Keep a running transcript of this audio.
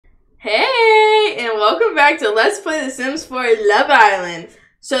welcome back to Let's Play The Sims 4 Love Island.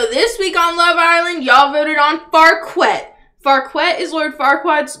 So this week on Love Island, y'all voted on Farquette. Farquette is Lord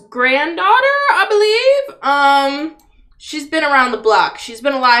Farquaad's granddaughter, I believe. She's been around the block. She's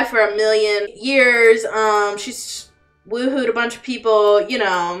been alive for 1,000,000 years. She's woohooed a bunch of people, you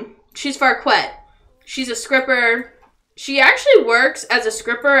know. She's Farquette. She's a scripper. She actually works as a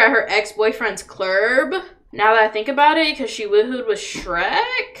scripper at her ex-boyfriend's club. Now that I think about it, because she woohooed with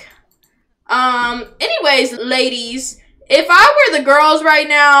Shrek. Anyways, ladies, if I were the girls right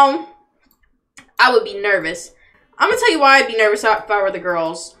now, I would be nervous. I'm gonna tell you why I'd be nervous if I were the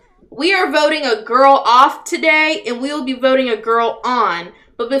girls. We are voting a girl off today, and we will be voting a girl on.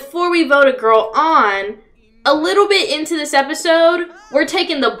 But before we vote a girl on, a little bit into this episode, we're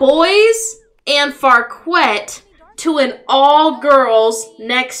taking the boys and Farquette to an all-girls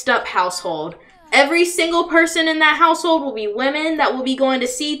next-up household. Every single person in that household will be women that we'll be going to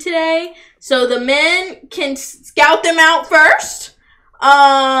see today. So the men can scout them out first.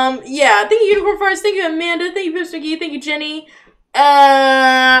 Yeah, thank you, Unicorn Forest. Thank you, Amanda. Thank you, Pips McGee. Thank you, Jenny.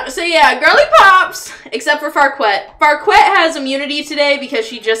 So yeah, girly pops, except for Farquette. Farquette has immunity today because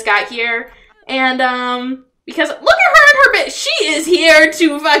she just got here. And, because look at her and her bit. She is here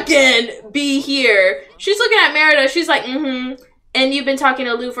to fucking be here. She's looking at Merida. She's like, And you've been talking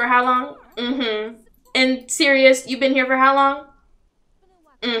to Lou for how long? And Sirius, you've been here for how long?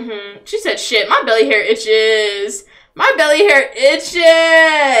 She said, shit, my belly hair itches. My belly hair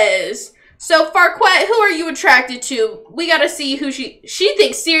itches. So, Farquette, who are you attracted to? We gotta see who she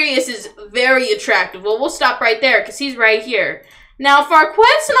thinks Sirius is very attractive. Well, we'll stop right there, because he's right here. Now,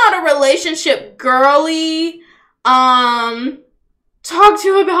 Farquette's not a relationship girly. Talk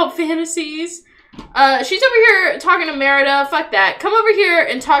to about fantasies. She's over here talking to Merida. Fuck that. Come over here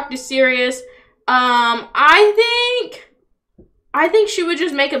and talk to Sirius. I think she would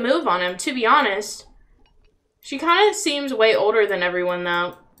just make a move on him, to be honest. She kind of seems way older than everyone,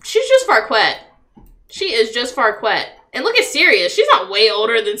 though. She's just Farquette. She is just Farquette. And look at Sirius. She's not way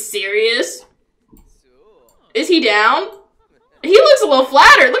older than Sirius. Is he down? He looks a little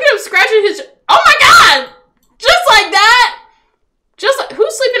flattered. Look at him scratching his... Oh my god! Just like that! Just like...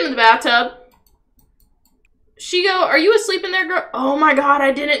 Who's sleeping in the bathtub? Shigo, are you asleep in there, girl? Oh my god,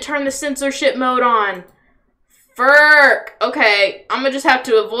 I didn't turn the censorship mode on. Ferk. Okay, I'm gonna just have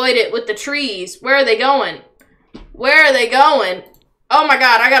to avoid it with the trees. Where are they going? Where are they going? Oh my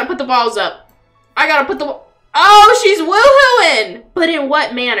god, I gotta put the balls up. I gotta put the... Oh, she's woohooing! But in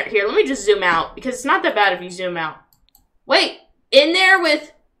what manner? Here, let me just zoom out, because it's not that bad if you zoom out. Wait, in there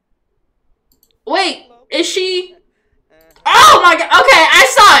with... Wait, is she... Oh my god, okay, I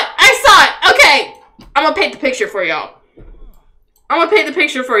saw it, okay. I'm gonna paint the picture for y'all.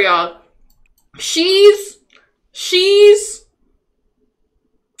 She's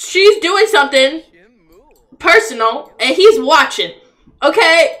doing something personal, and he's watching.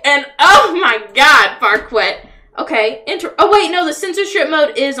 Okay, and oh my god, Farquette. Okay, oh wait, no, the censorship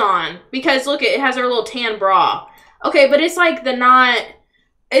mode is on, because look, it has her little tan bra. Okay, but it's like the not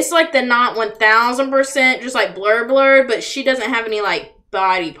 1000%, just like blurred, but she doesn't have any like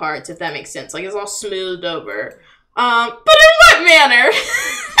body parts, if that makes sense. Like, it's all smoothed over. But in what manner?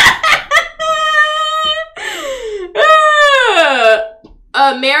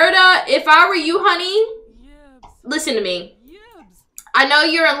 Merida, if I were you, honey, listen to me. I know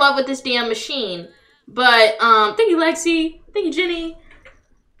you're in love with this damn machine, but, thank you, Lexi. Thank you, Jenny.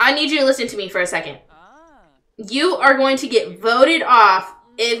 I need you to listen to me for a second. You are going to get voted off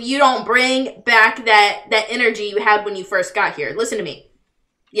if you don't bring back that energy you had when you first got here. Listen to me.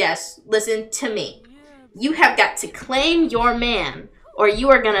 Yes, listen to me. You have got to claim your man, or you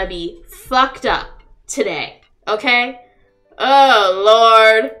are gonna be fucked up today, okay? Oh,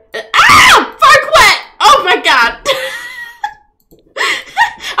 Lord. Ah! Farquette! Oh, my God.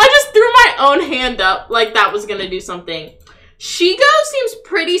 I just threw my own hand up like that was gonna do something. Shigo seems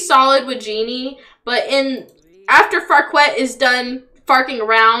pretty solid with Genie, but after Farquette is done farking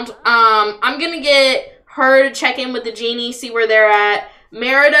around, I'm gonna get her to check in with the Genie, see where they're at.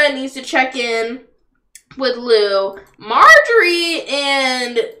 Merida needs to check in with Lou. Marjorie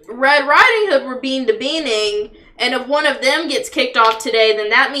and Red Riding Hood were bean to beaning, and if one of them gets kicked off today, then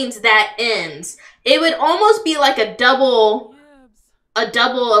that means that ends. It would almost be like a double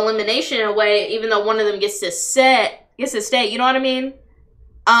elimination in a way, even though one of them gets to stay, you know what I mean?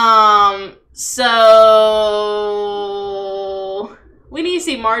 So we need to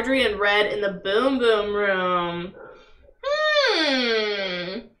see Marjorie and Red in the Boom Boom room.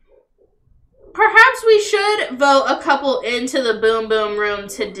 Perhaps we should vote a couple into the Boom Boom room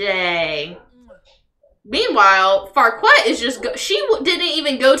today. Meanwhile, Farquette is just, didn't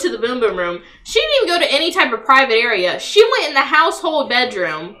even go to the boom boom room. She didn't even go to any type of private area. She went in the household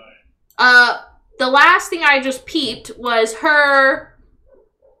bedroom. The last thing I just peeped was her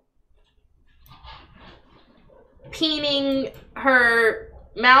peening her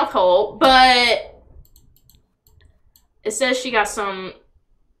mouth hole, but it says she got some,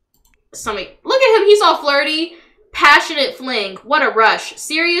 look at him, he's all flirty. Passionate fling. What a rush.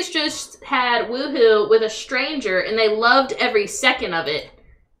 Sirius just had woohoo with a stranger and they loved every second of it.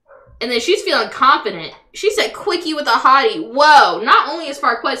 And then she's feeling confident. She said quickie with a hottie. Whoa. Not only is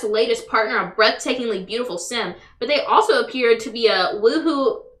Farquette's latest partner a breathtakingly beautiful sim, but they also appeared to be a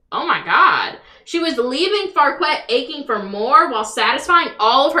woohoo. Oh my god. She was leaving Farquette aching for more while satisfying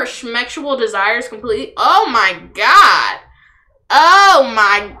all of her schmexual desires completely. Oh my god. Oh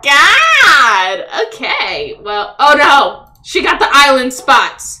my god! Okay, well, oh no! She got the island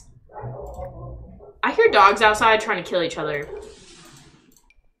spots! I hear dogs outside trying to kill each other.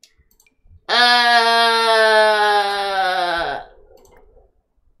 I'ma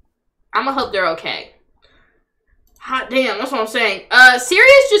hope they're okay. Hot damn, that's what I'm saying.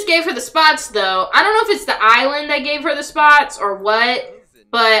 Sirius just gave her the spots, though. I don't know if it's the island that gave her the spots or what.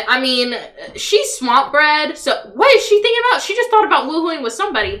 But, I mean, she's swamp bred, so what is she thinking about? She just thought about woohooing with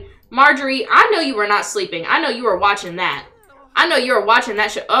somebody. Marjorie, I know you were not sleeping. I know you were watching that. I know you were watching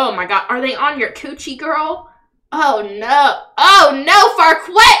that show. Oh, my God. Are they on your coochie, girl? Oh, no. Oh, no,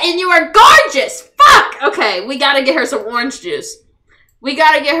 Farquette, and you are gorgeous. Fuck. Okay, we gotta get her some orange juice. We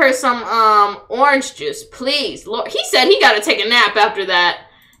gotta get her some, orange juice, please. Lord, he said he gotta take a nap after that.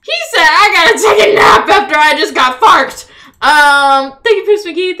 He said, I gotta take a nap after I just got farked. Thank you, Bruce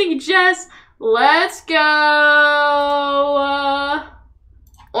McGee. Thank you, Jess. Let's go.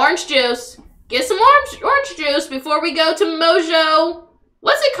 Orange juice. Get some orange juice before we go to Mojo.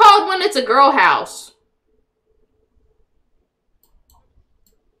 What's it called when it's a girl house?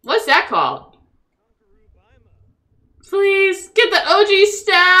 What's that called? Please, get the OG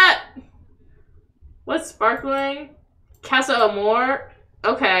stat. What's sparkling? Casa Amor.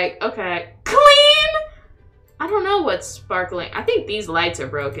 Okay, okay. Clean! I don't know what's sparkling. I think these lights are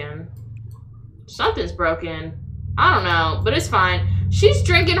broken. Something's broken. I don't know, but it's fine. She's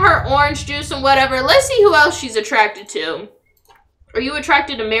drinking her orange juice and whatever. Let's see who else she's attracted to. Are you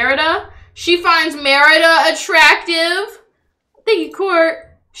attracted to Merida? She finds Merida attractive. Thank you,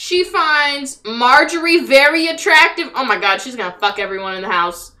 Court. She finds Marjorie very attractive. Oh my god, she's gonna fuck everyone in the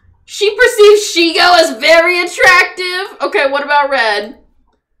house. She perceives Shigo as very attractive. Okay, what about Red?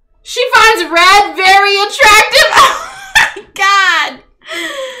 She finds Red very attractive. Oh my god.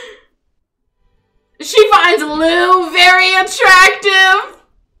 She finds Lou very attractive.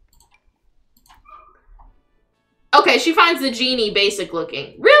 Okay, she finds the genie basic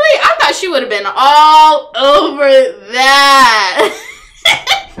looking. Really? I thought she would have been all over that.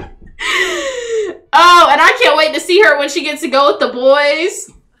 Oh, and I can't wait to see her when she gets to go with the boys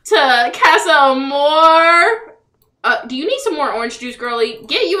to Casa Amor. Do you need some more orange juice, girlie?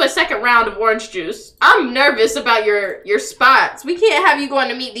 Get you a second round of orange juice. I'm nervous about your spots. We can't have you going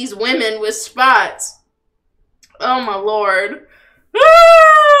to meet these women with spots. Oh, my lord.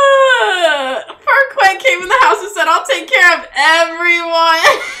 Farquette came in the house and said, I'll take care of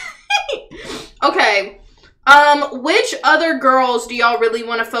everyone. Okay. Which other girls do y'all really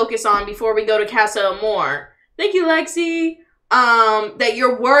want to focus on before we go to Casa Amor? Thank you, Lexi. That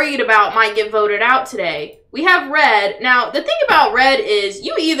you're worried about might get voted out today. We have Red. Now, the thing about Red is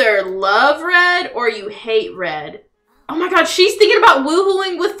you either love Red or you hate Red. Oh my god, she's thinking about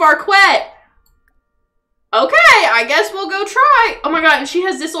woohooing with Farquette. Okay, I guess we'll go try. Oh my god, and she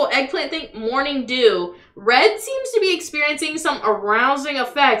has this little eggplant thing. Morning dew. Red seems to be experiencing some arousing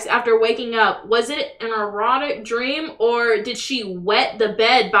effects after waking up. Was it an erotic dream or did she wet the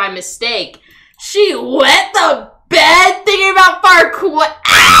bed by mistake? She wet the bed thinking about Farquette.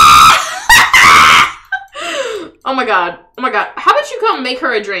 Oh my god. Oh my god. How about you come make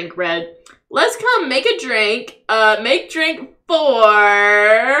her a drink, Red? Let's come make a drink. Make drink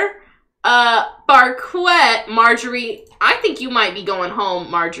for Farquette. Marjorie, I think you might be going home,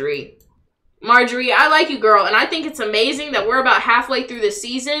 Marjorie. Marjorie, I like you, girl, and I think it's amazing that we're about halfway through the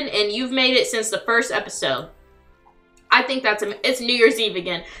season and you've made it since the first episode. I think that's it's New Year's Eve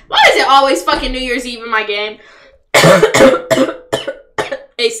again. Why is it always fucking New Year's Eve in my game?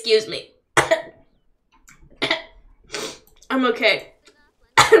 Excuse me. I'm okay.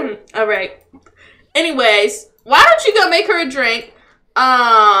 Alright. Anyways, why don't you go make her a drink?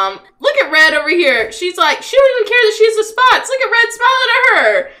 Look at Red over here. She's like, she don't even care that she has the spots. Look at Red smiling at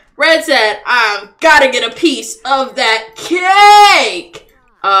her. Red said, I've got to get a piece of that cake.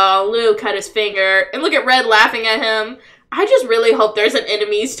 Oh, Lou cut his finger. And look at Red laughing at him. I just really hope there's an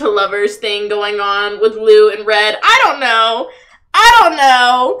enemies to lovers thing going on with Lou and Red. I don't know.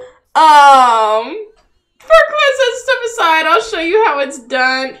 Farquaad says step aside. I'll show you how it's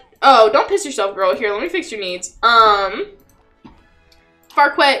done. Oh, don't piss yourself, girl. Here, let me fix your needs.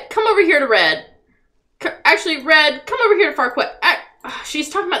 Farquaad, come over here to Red. Actually, Red, come over here to Farquaad. She's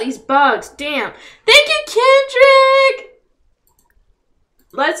talking about these bugs. Damn. Thank you, Kendrick.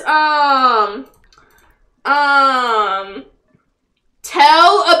 Let's, tell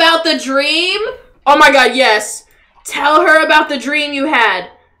about the dream? Oh my god, yes. Tell her about the dream you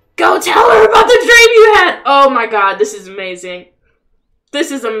had. Go tell her about the dream you had. Oh my god, this is amazing.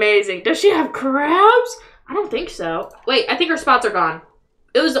 This is amazing. Does she have crabs? I don't think so. Wait, I think her spots are gone.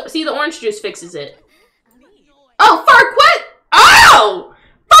 It was, see, the orange juice fixes it. Oh, Farquaad! Oh!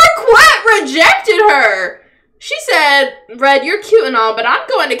 Farquaad rejected her! She said, Red, you're cute and all, but I'm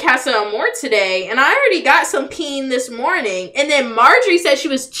going to Casa Amor today, and I already got some peen this morning. And then Marjorie said she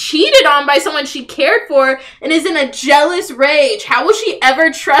was cheated on by someone she cared for and is in a jealous rage. How will she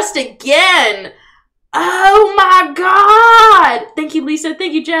ever trust again? Oh my god! Thank you, Lisa.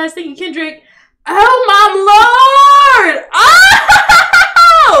 Thank you, Jazz. Thank you, Kendrick. Oh my lord!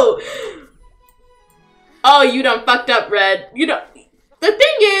 Oh! Oh, you done fucked up, Red. You don't. The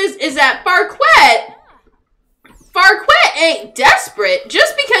thing is that Farquaad ain't desperate.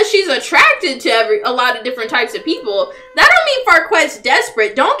 Just because she's attracted to a lot of different types of people, that don't mean Farquaad's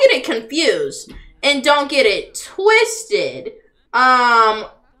desperate. Don't get it confused. And don't get it twisted. Farquaad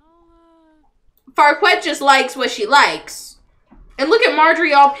just likes what she likes. And look at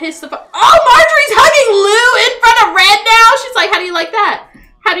Marjorie all pissed the fuck. Oh, Marjorie's hugging Lou in front of Red now? She's like, how do you like that?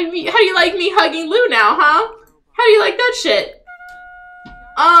 How do you like me hugging Lou now, huh? How do you like that shit?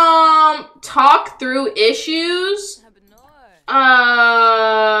 Talk through issues.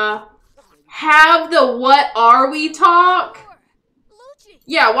 Have the what are we talk?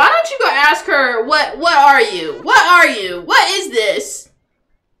 Yeah, why don't you go ask her, what are you? What are you? What is this?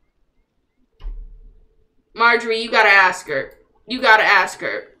 Marjorie, you gotta ask her. You gotta ask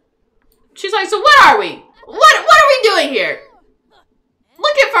her. She's like, so what are we? What are we doing here?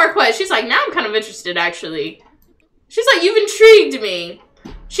 Look at Farquaad. She's like, now I'm kind of interested, actually. She's like, you've intrigued me.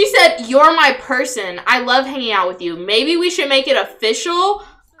 She said, you're my person. I love hanging out with you. Maybe we should make it official.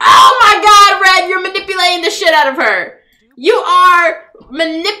 Oh my god, Red, you're manipulating the shit out of her. You are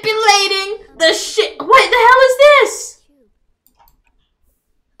manipulating the shit. What the hell is this?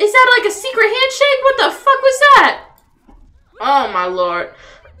 Is that like a secret handshake? What the fuck was that? Oh my lord.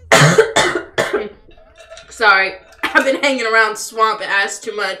 Sorry. I've been hanging around swamp ass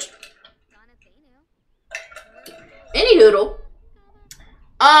too much. Anyhoodle.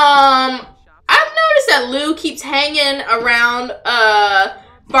 I've noticed that Lou keeps hanging around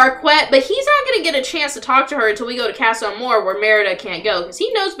Farquaad, but he's not gonna get a chance to talk to her until we go to Casa Amor, where Merida can't go, because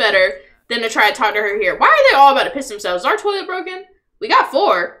he knows better than to try to talk to her here. Why are they all about to piss themselves? Is our toilet broken? We got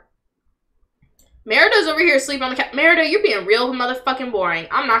 4. Merida's over here asleep on the couch. Merida, you're being real motherfucking boring.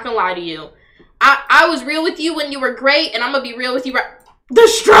 I'm not gonna lie to you. I was real with you when you were great, and I'm gonna be real with you right— The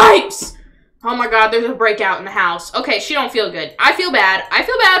stripes! Oh my god, there's a breakout in the house. Okay, she don't feel good. I feel bad. I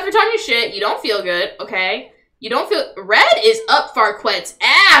feel bad for talking shit. You don't feel good, okay? You don't feel— Red is up Farquaad's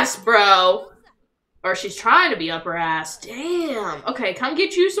ass, bro. Or she's trying to be up her ass. Damn. Okay, come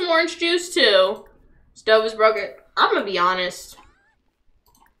get you some orange juice, too. Stove is broken. I'm gonna be honest.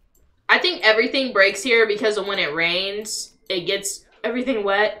 I think everything breaks here because of when it rains. It gets everything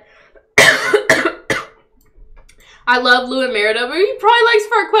wet. I love Lou and Merida, but he probably likes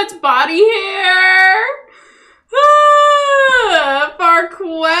Farquaad's body hair.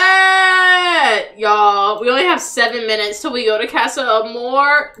 Farquaad. Y'all, we only have 7 minutes till we go to Casa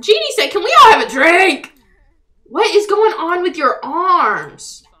Amor. Jeannie said, can we all have a drink? What is going on with your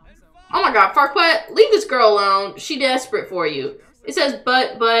arms? Oh my god, Farquaad, leave this girl alone. She's desperate for you. It says,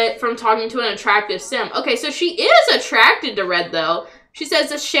 but from talking to an attractive sim. Okay, so she is attracted to Red, though. She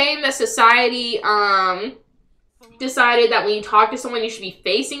says, it's a shame that society, decided that when you talk to someone, you should be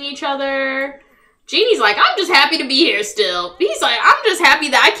facing each other. Jeannie's like, I'm just happy to be here still. He's like, I'm just happy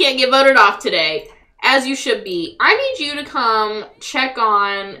that I can't get voted off today. As you should be. I need you to come check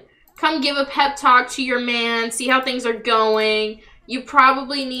on, come give a pep talk to your man, see how things are going. You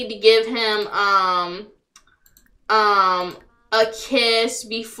probably need to give him, a kiss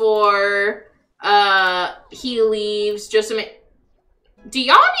before, he leaves, just to make— Do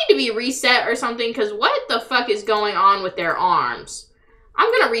y'all need to be reset or something? Because what the fuck is going on with their arms? I'm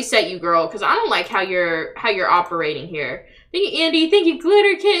gonna reset you, girl, because I don't like how you're operating here. Thank you, Andy. Thank you,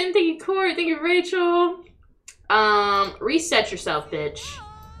 Glitter Kitten. Thank you, Court. Thank you, Rachel. Reset yourself, bitch.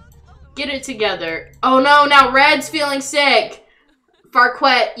 Get it together. Oh no, now Red's feeling sick.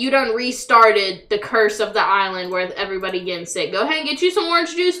 Farquette, you done restarted the curse of the island where everybody getting sick. Go ahead and get you some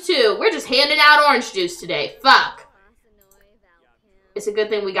orange juice too. We're just handing out orange juice today. Fuck. It's a good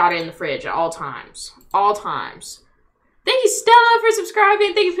thing we got it in the fridge at all times. All times. Thank you, Stella, for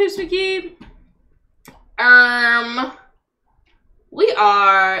subscribing. Thank you, Poops McGee. We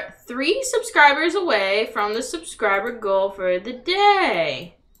are 3 subscribers away from the subscriber goal for the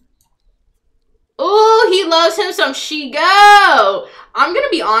day. Oh, he loves him some Shigo. I'm gonna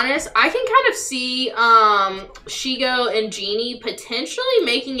be honest, I can kind of see Shigo and Jeannie potentially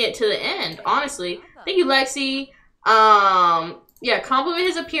making it to the end, honestly. Thank you, Lexi. Yeah, compliment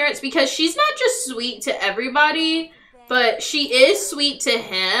his appearance because she's not just sweet to everybody, but she is sweet to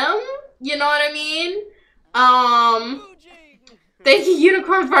him. You know what I mean? Thank you,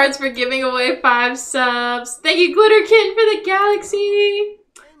 Unicorn Parts, for giving away 5 subs. Thank you, Glitterkin, for the galaxy.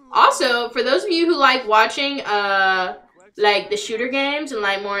 Also, for those of you who like watching, like, the shooter games and,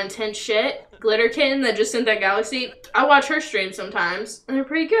 like, more intense shit, Glitterkin that just sent that galaxy, I watch her stream sometimes, and they're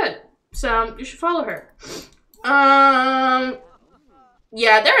pretty good. So, you should follow her.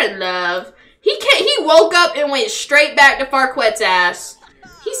 Yeah, they're in love. He woke up and went straight back to Farquette's ass.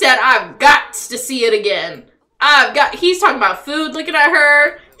 He said, I've got to see it again. He's talking about food, looking at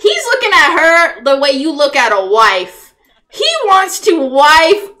her. He's looking at her the way you look at a wife. He wants to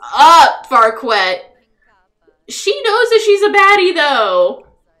wife up Farquette. She knows that she's a baddie, though.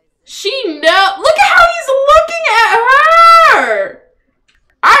 Look at how he's looking at her.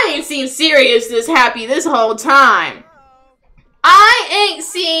 I ain't seen Sirius this happy this whole time. I ain't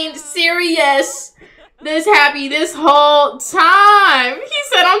seen Sirius this happy this whole time. He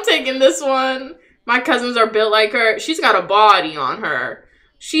said, I'm taking this one. My cousins are built like her. She's got a body on her.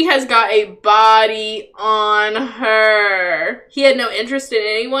 She has got a body on her. He had no interest in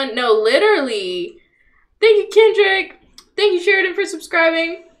anyone? No, literally. Thank you, Kendrick. Thank you, Sheridan, for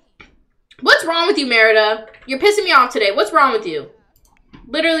subscribing. What's wrong with you, Merida? You're pissing me off today. What's wrong with you?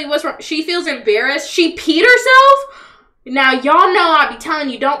 Literally, what's wrong? She feels embarrassed. She peed herself? Now, y'all know I be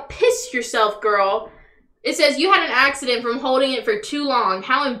telling you, don't piss yourself, girl. It says you had an accident from holding it for too long.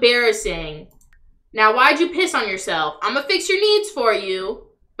 How embarrassing. Now, why'd you piss on yourself? I'm gonna fix your needs for you,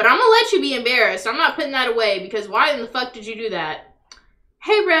 but I'm gonna let you be embarrassed. I'm not putting that away because why in the fuck did you do that?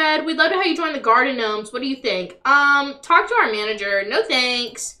 Hey, Red, we'd love to have you join the Garden Gnomes. What do you think? Talk to our manager. No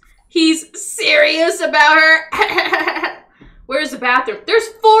thanks. He's serious about her. Where's the bathroom? There's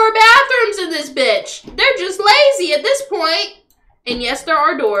 4 bathrooms in this bitch. They're just lazy at this point. And yes, there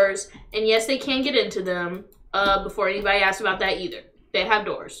are doors. And yes, they can get into them. Before anybody asks about that either. They have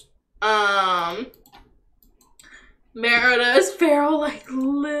doors. Merida is feral like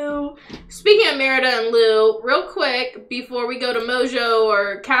Lou. Speaking of Merida and Lou, real quick, before we go to Mojo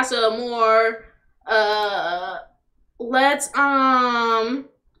or Casa Amor, let's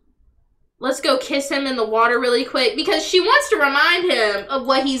go kiss him in the water really quick because she wants to remind him of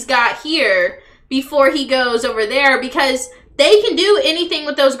what he's got here before he goes over there because they can do anything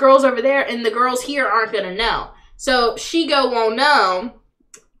with those girls over there and the girls here aren't gonna know. So Shigo won't know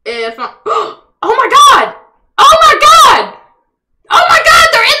if oh my god! Oh my god! Oh my god,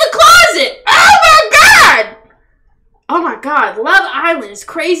 they're in the closet! Oh my god! Oh my god, Love Island is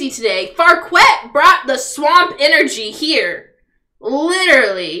crazy today. Farquette brought the swamp energy here.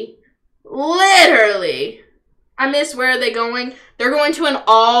 Literally. I miss where are they going? They're going to an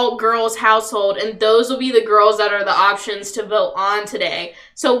all-girls household, and those will be the girls that are the options to vote on today.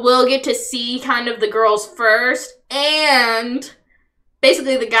 So we'll get to see kind of the girls first, and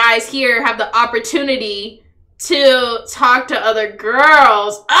basically the guys here have the opportunity to talk to other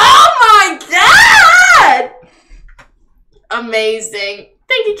girls. Oh my god! Amazing.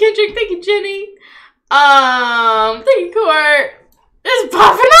 Thank you, Kendrick. Thank you, Jenny. Thank you, Court. It's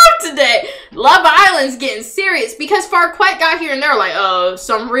popping up today. Love Island's getting serious because Farquette got here and they're like, oh,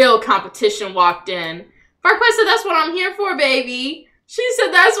 some real competition walked in. Farquette said, that's what I'm here for, baby. She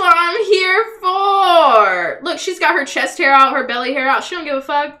said, that's what I'm here for. Look, she's got her chest hair out, her belly hair out. She don't give a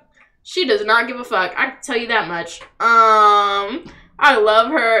fuck. She does not give a fuck. I can tell you that much. I love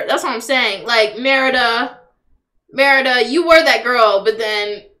her. That's what I'm saying. Like, Merida, you were that girl, but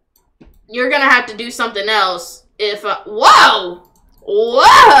then you're gonna have to do something else if, whoa!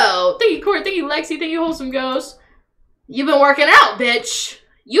 Whoa! Thank you, Court. Thank you, Lexi. Thank you, Wholesome Ghost. You've been working out, bitch.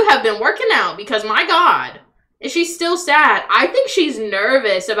 You have been working out because, my God, is she still sad? I think she's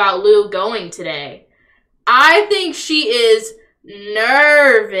nervous about Lou going today. I think she is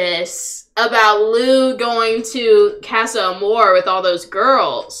nervous about Lou going to Casa Amor with all those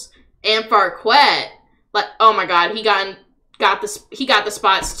girls and Farquette. Like, oh my God, he got he got the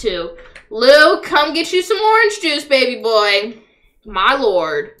spots too. Lou, come get you some orange juice, baby boy. My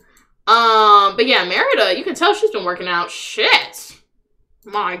lord. But yeah, Merida, you can tell she's been working out. Shit.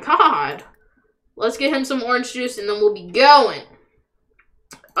 My god. Let's get him some orange juice and then we'll be going.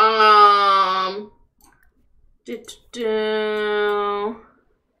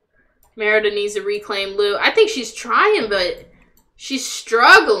 Merida needs to reclaim Lou. I think she's trying, but she's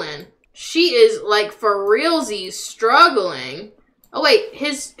struggling. She is, like, for realsies struggling. Oh, wait.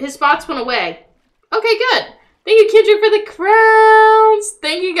 His spots went away. Okay, good. Thank you, Kendrick, for the crowns.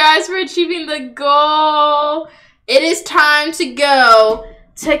 Thank you guys for achieving the goal. It is time to go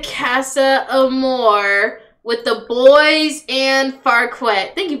to Casa Amor with the boys and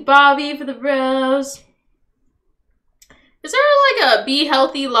Farquette. Thank you, Bobby, for the rose. Is there, like, a be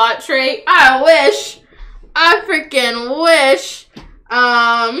healthy lot trait? I wish. I freaking wish.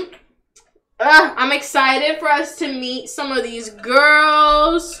 I'm excited for us to meet some of these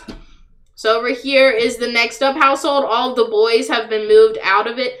girls. So over here is the next up household. All of the boys have been moved out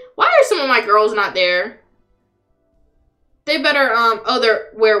of it. Why are some of my girls not there? They better, oh, they're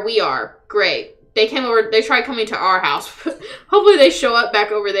where we are. Great. They came over, they tried coming to our house. Hopefully they show up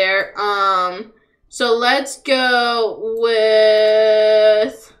back over there. So let's go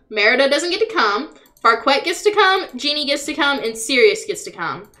with Merida doesn't get to come. Farquette gets to come. Jeannie gets to come. And Sirius gets to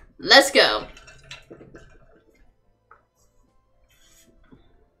come. Let's go.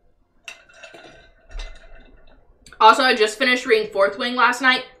 Also, I just finished reading Fourth Wing last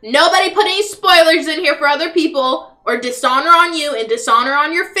night. Nobody put any spoilers in here for other people or dishonor on you and dishonor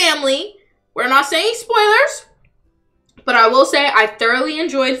on your family. We're not saying spoilers, but I will say I thoroughly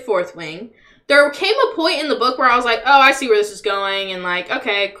enjoyed Fourth Wing. There came a point in the book where I was like, oh, I see where this is going, and like,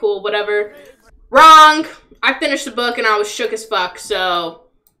 okay, cool, whatever. Wrong. I finished the book and I was shook as fuck, so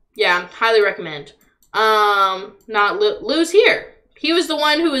yeah, highly recommend. Lou's here. He was the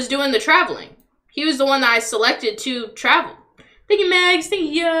one who was doing the traveling. He was the one that I selected to travel. Thank you, Megs. Thank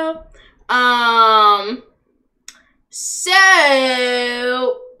you, yo.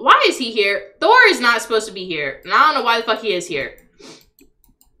 So, why is he here? Thor is not supposed to be here. And I don't know why the fuck he is here.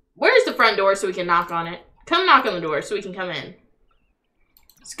 Where's the front door so we can knock on it? Come knock on the door so we can come in.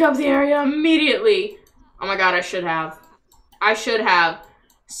 Scope the area immediately. Oh my god, I should have. I should have.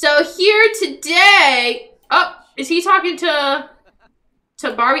 So here today... Oh, is he talking to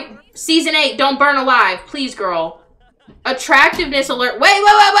Barbie? Season 8, don't burn alive. Please, girl. Attractiveness alert.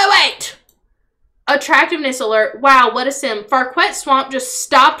 Wait. Attractiveness alert. Wow, what a sim. Farquette Swamp just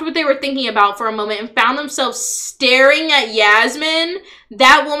stopped what they were thinking about for a moment and found themselves staring at Yasmin.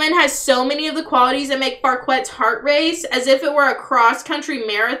 That woman has so many of the qualities that make Farquette's heart race, as if it were a cross-country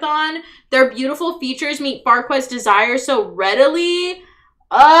marathon. Their beautiful features meet Farquette's desires so readily.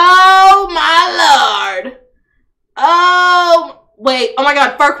 Oh, my lord. Oh, wait. Oh, my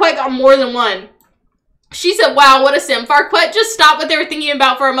god. Farquette got more than one. She said, wow, what a sim. Farquette just stopped what they were thinking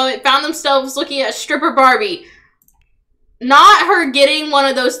about for a moment, found themselves looking at stripper Barbie. Not her getting one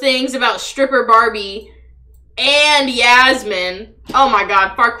of those things about stripper Barbie and Yasmin. Oh my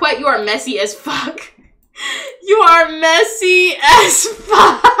god, Farquette, you are messy as fuck. You are messy as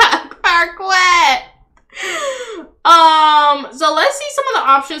fuck, Farquette. So let's see some of the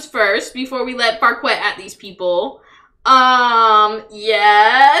options first before we let Farquette at these people.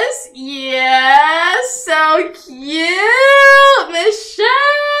 Yes, so cute, Michelle.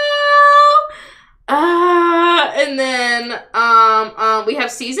 And then, we have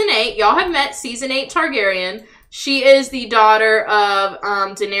Season 8. Y'all have met Season 8 Targaryen. She is the daughter of,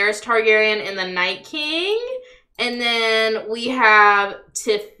 Daenerys Targaryen and the Night King. And then we have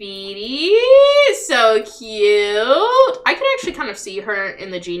Tefiti. So cute. I could actually kind of see her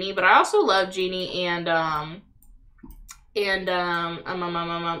in the Genie, but I also love Genie and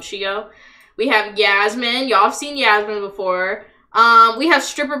Shigo. We have Yasmin. Y'all have seen Yasmin before. We have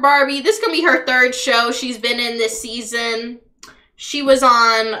Stripper Barbie. This is gonna be her third show she's been in this season. She was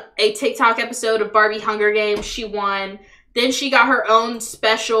on a TikTok episode of Barbie Hunger Games. She won. Then she got her own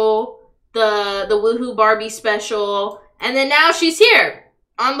special, the Woohoo Barbie special. And then now she's here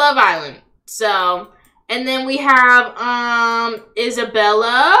on Love Island. So, and then we have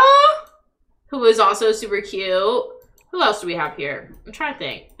Isabella, who is also super cute. Who else do we have here? I'm trying to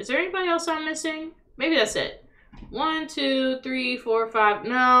think. Is there anybody else I'm missing? Maybe that's it. 1, 2, 3, 4, 5.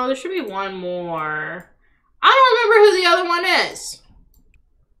 No, there should be one more. I don't remember who the other one is.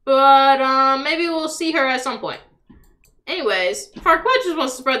 But maybe we'll see her at some point. Anyways, Farquette just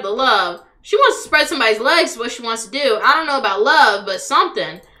wants to spread the love. She wants to spread somebody's legs is what she wants to do. I don't know about love, but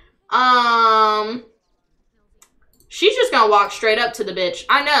something. She's just gonna walk straight up to the bitch.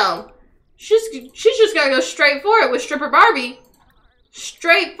 I know. She's just gonna go straight for it with Stripper Barbie.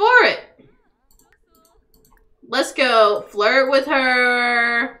 Straight for it. Let's go flirt with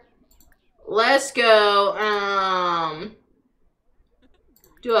her. Let's go,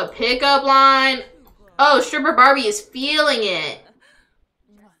 do a pickup line. Oh, Stripper Barbie is feeling it.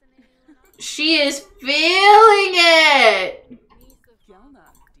 She is feeling it.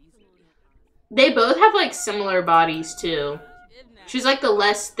 They both have, like, similar bodies, too. She's, like, the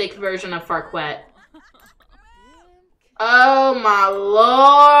less thick version of Farquette. Oh, my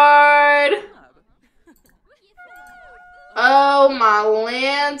Lord. Oh, my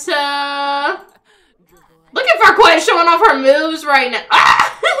Lanta. Look at Farquette showing off her moves right now.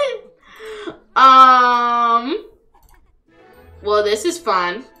 Well, this is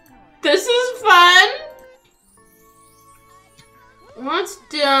fun. This is fun. Let's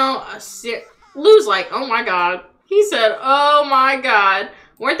do a Lou's like, oh my god. He said, oh my god.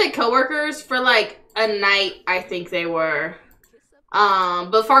 Weren't they coworkers for like a night? I think they were.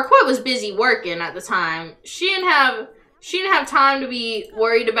 But Farquette was busy working at the time. She didn't have time to be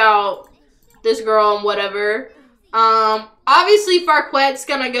worried about this girl and whatever. Obviously Farquette's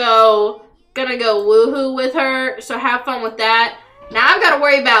gonna go woohoo with her, so have fun with that. Now I've got to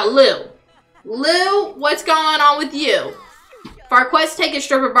worry about Lou. Lou, what's going on with you? Farquette's taking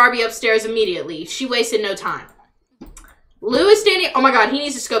Stripper Barbie upstairs immediately. She wasted no time. Lou is standing. Oh my god, he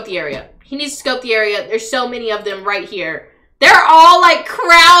needs to scope the area. He needs to scope the area. There's so many of them right here. They're all like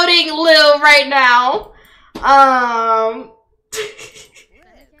crowding Lou right now.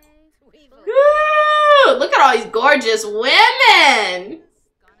 Ooh, look at all these gorgeous women.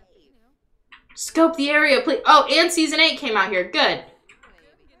 Scope the area, please. Oh, and Season 8 came out here. Good.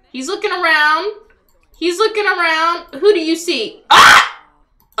 He's looking around. He's looking around. Who do you see? Ah!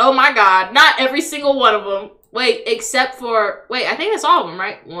 Oh my god. Not every single one of them. Wait, except for... Wait, I think that's all of them,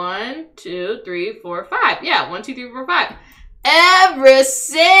 right? 1, 2, 3, 4, 5. Yeah, 1, 2, 3, 4, 5. Every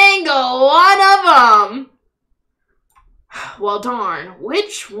single one of them. Well, darn.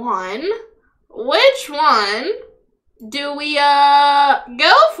 Which one do we,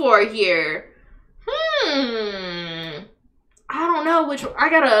 go for here? I don't know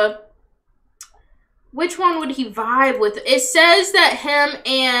which one would he vibe with? It says that him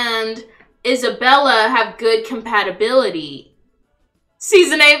and Isabella have good compatibility.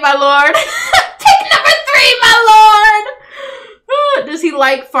 Season 8, my lord. Pick number 3, my lord. Does he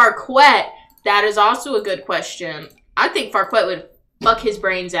like Farquette? That is also a good question. I think Farquette would fuck his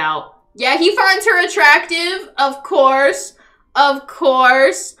brains out. Yeah, he finds her attractive, of course. Of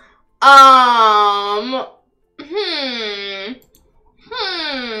course.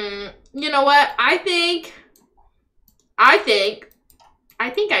 You know what? I think I can.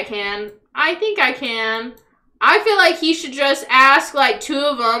 I feel like he should just ask like 2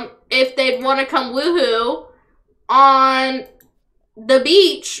 of them if they'd want to come woohoo on the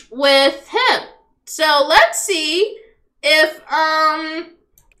beach with him. So let's see if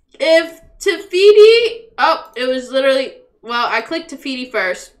Tafiti, oh, it was literally, well, I clicked Tafiti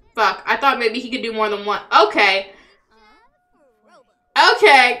first. Fuck, I thought maybe he could do more than one. Okay.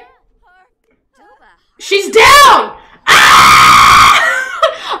 Okay. She's down! Ah!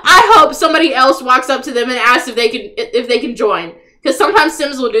 I hope somebody else walks up to them and asks if they can join. Because sometimes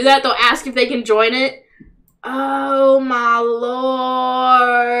Sims will do that. They'll ask if they can join it. Oh my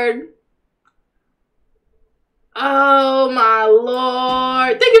lord. Oh my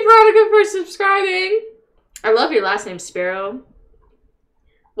lord. Thank you, Veronica, for subscribing. I love your last name, Sparrow.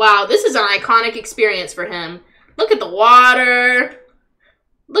 Wow, this is an iconic experience for him. Look at the water.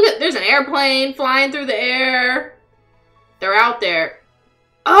 Look at, there's an airplane flying through the air. They're out there.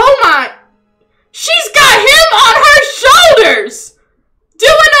 Oh my, she's got him on her shoulders.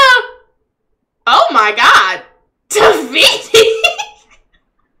 Doing a, oh my god. Tafiti.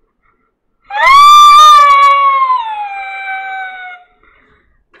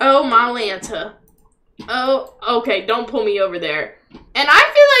 Oh my Lanta. Oh, okay, don't pull me over there. And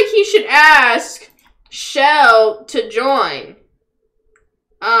I feel like he should ask Shell to join.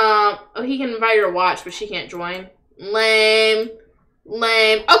 Oh, he can invite her to watch, but she can't join. Lame.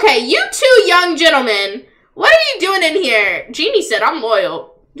 Lame. Okay, you 2 young gentlemen, what are you doing in here? Jeannie said, I'm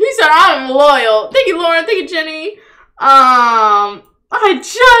loyal. He said, I'm loyal. Thank you, Lauren. Thank you, Jenny. I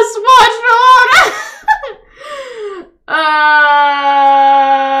just watched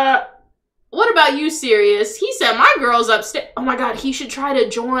Moana. What about you, Sirius? He said, my girl's upstairs. Oh my god, he should try to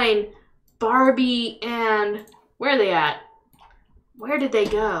join Barbie and... Where are they at? Where did they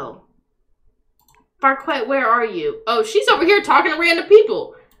go? Farquette, where are you? Oh, she's over here talking to random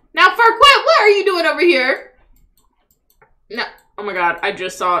people. Now, Farquette, what are you doing over here? No. Oh my god, I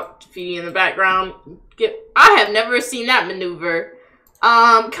just saw Tafiti in the background. I have never seen that maneuver.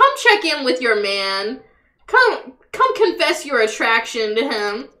 Come check in with your man. Come confess your attraction to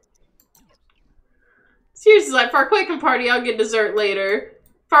him. Seriously, like, Farquaad can party, I'll get dessert later.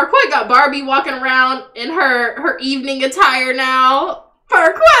 Farquaad got Barbie walking around in her evening attire now.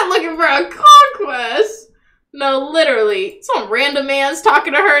 Farquaad looking for a conquest. No, literally. Some random man's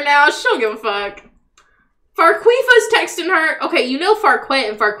talking to her now. She don't give a fuck. Farquifa's texting her. Okay, you know Farquaad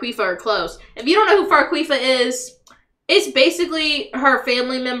and Farquifa are close. If you don't know who Farquifa is, it's basically her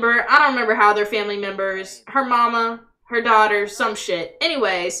family member. I don't remember how they're family members. Her mama, her daughter, some shit.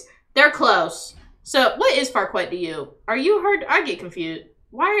 Anyways, they're close. So, what is Farquaad to you? Are you her? I get confused.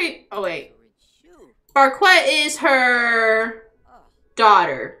 Why are you? Oh, wait. Farquaad is her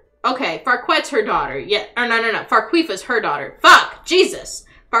daughter. Okay, Farquaad's her daughter. Yeah, or no. Farquifa's her daughter. Fuck, Jesus.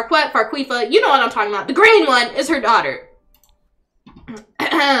 Farquaad, Farquifa, you know what I'm talking about. The green one is her daughter.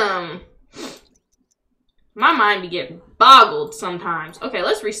 My mind be getting boggled sometimes. Okay,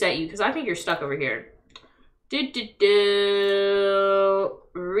 let's reset you, because I think you're stuck over here.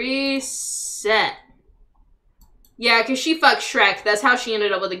 Reset. Yeah, because she fucked Shrek. That's how she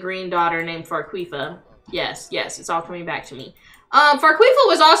ended up with a green daughter named Farquifa. Yes, it's all coming back to me. Farquifa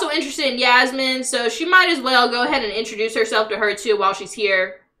was also interested in Yasmin, so she might as well go ahead and introduce herself to her too while she's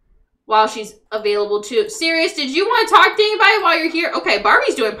here. While she's available too. Sirius, did you want to talk to anybody while you're here? Okay,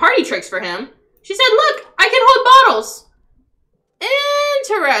 Barbie's doing party tricks for him. She said, look, I can hold bottles.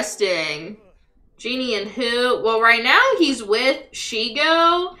 Interesting. Genie and who? Well, right now he's with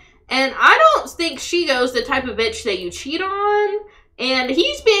Shigo. And I don't think Shigo's the type of bitch that you cheat on. And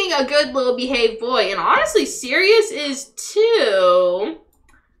he's being a good little behaved boy. And honestly, Sirius is too.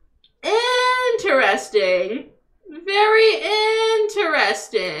 Interesting. Very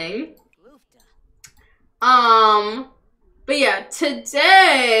interesting. But yeah,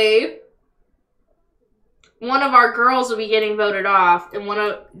 today one of our girls will be getting voted off, and one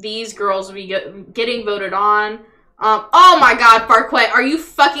of these girls will be getting voted on. Oh my god, Farquaad, are you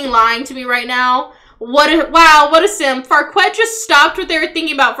fucking lying to me right now? Wow, what a sim. Farquaad just stopped what they were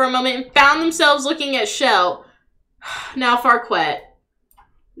thinking about for a moment and found themselves looking at Shell. Now Farquaad.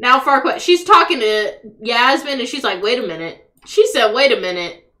 She's talking to Yasmin, and she's like, wait a minute. She said, wait a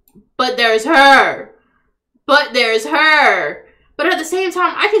minute. But there's her. But at the same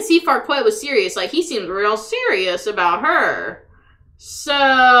time, I can see Farquaad was serious. Like, he seemed real serious about her. So,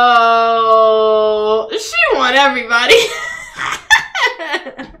 she won everybody. She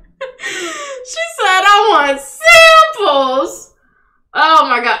said, I want samples. Oh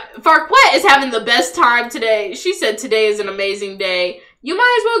my god. Farquaad is having the best time today. She said today is an amazing day. You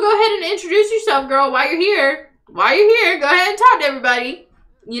might as well go ahead and introduce yourself, girl, while you're here. Go ahead and talk to everybody.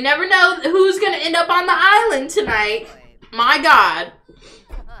 You never know who's going to end up on the island tonight. My god.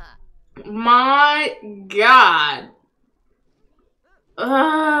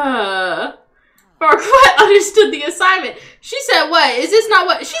 Farquaad understood the assignment. She said, what? Is this not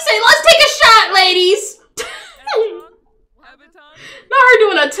what? She said, let's take a shot, ladies. Not her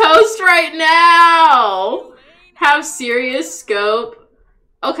doing a toast right now. Have serious scope.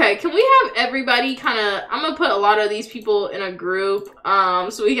 Okay, can we have everybody kind of... I'm going to put a lot of these people in a group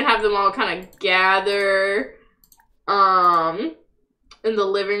so we can have them all kind of gather in the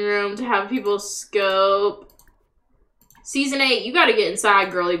living room to have people scope. Season 8, you got to get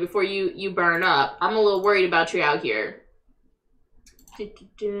inside, girly, before you burn up. I'm a little worried about you out here.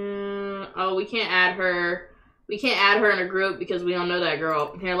 Oh, we can't add her. We can't add her in a group because we don't know that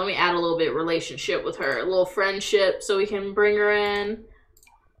girl. Here, let me add a little bit of relationship with her. A little friendship so we can bring her in.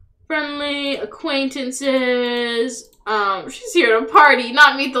 Friendly acquaintances. She's here to party,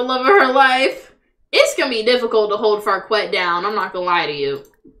 not meet the love of her life. It's gonna be difficult to hold Farquaad down, I'm not gonna lie to you.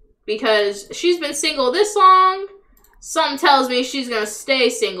 Because she's been single this long. Something tells me she's gonna stay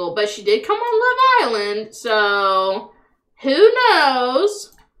single, but she did come on Love Island, so who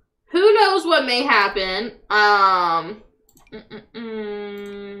knows? Who knows what may happen? I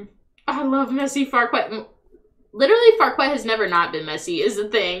love messy Farquaad. Literally, Farquaad has never not been messy, is the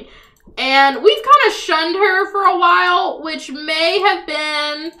thing. And we've kind of shunned her for a while, which may have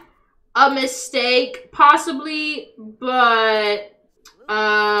been a mistake, possibly, but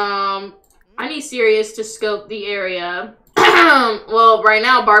I need Sirius to scope the area. Well, right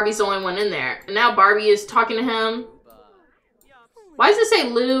now, Barbie's the only one in there. And now Barbie is talking to him. Why does it say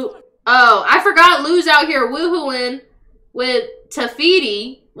Lou? Oh, I forgot Lou's out here woohooing with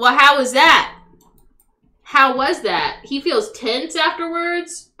Tafiti. Well, how was that? How was that? He feels tense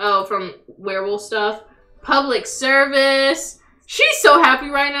afterwards? Oh, from werewolf stuff. Public service. She's so happy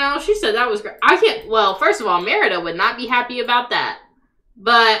right now. She said that was great. I can't, well, first of all, Merida would not be happy about that.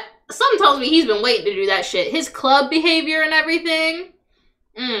 But something tells me he's been waiting to do that shit. His club behavior and everything.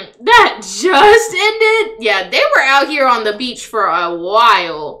 That just ended. Yeah, they were out here on the beach for a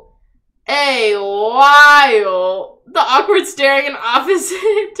while. A while. The awkward staring in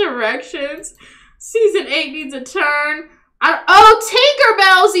opposite directions. Season 8 needs a turn.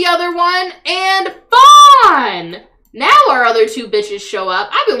 Tinkerbell's the other one. And Fawn. Now our other two bitches show up.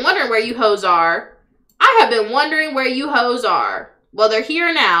 I've been wondering where you hoes are. I have been wondering where you hoes are. Well, they're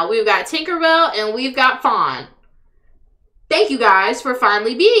here now. We've got Tinkerbell and we've got Fawn. Thank you guys for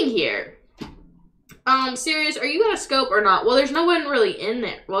finally being here. Sirius, are you gonna scope or not? Well, there's no one really in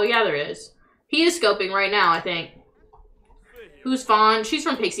there. Well, yeah, there is. He is scoping right now, I think. Who's Fawn? She's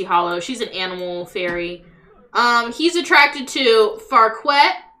from Pixie Hollow. She's an animal fairy. He's attracted to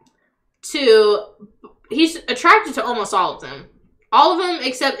Farquette, he's attracted to almost all of them. All of them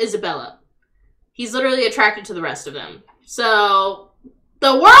except Isabella. He's literally attracted to the rest of them. So,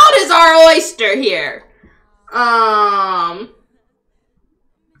 the world is our oyster here.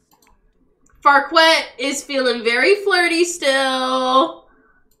 Farquette is feeling very flirty still.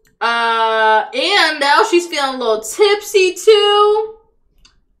 And now she's feeling a little tipsy too.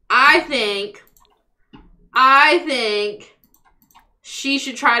 I think she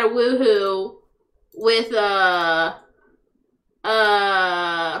should try to woohoo with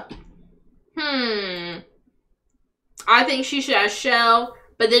I think she should have Shell,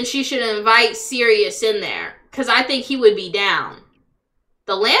 but then she should invite Sirius in there, because I think he would be down.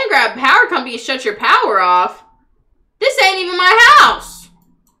 The land grab power company shut your power off. This ain't even my house.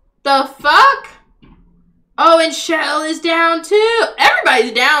 The fuck? Oh, and Shell is down too.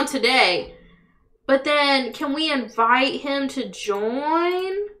 Everybody's down today. But then, can we invite him to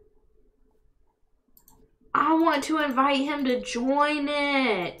join? I want to invite him to join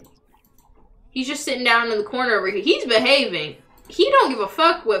it. He's just sitting down in the corner over here. He's behaving. He don't give a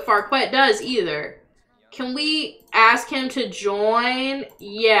fuck what Farquette does either. Can we ask him to join?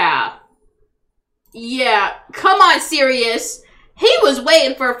 Yeah. Yeah. Come on, Sirius. He was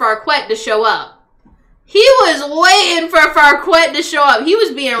waiting for Farquette to show up. He was waiting for Farquette to show up. He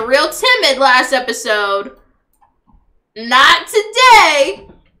was being real timid last episode. Not today.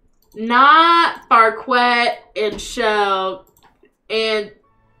 Not Farquette and Shell. And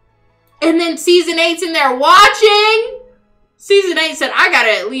then Season 8's in there watching. Season 8 said, I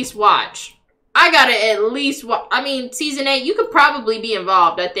gotta at least watch. I gotta at least watch. I mean, Season 8, you could probably be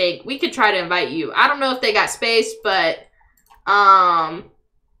involved, I think. We could try to invite you. I don't know if they got space, but,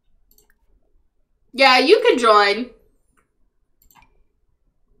 yeah, you can join.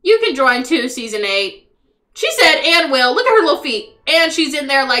 You can join too, Season 8. She said, and will. Look at her little feet. And she's in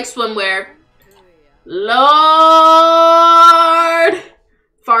there like swimwear. Lord.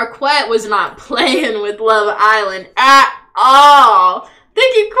 Farquette was not playing with Love Island at all.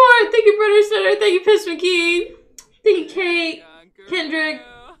 Thank you, Court. Thank you, Brother Center. Thank you, Piss McKee. Thank you, Kate. Kendrick.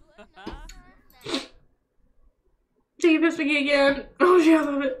 Thank you, Piss McKee again. Oh, yeah, I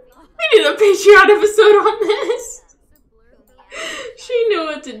love it. We did a Patreon episode on this. She knew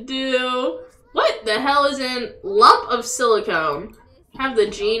what to do. What the hell is in lump of silicone? Have the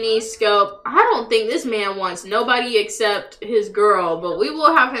genie scope. I don't think this man wants nobody except his girl, but we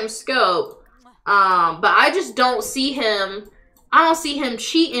will have him scope. But I just don't see him. I don't see him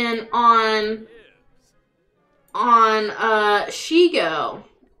cheating on Shigo.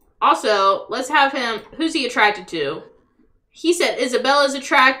 Also, let's have him. Who's he attracted to? He said Isabella's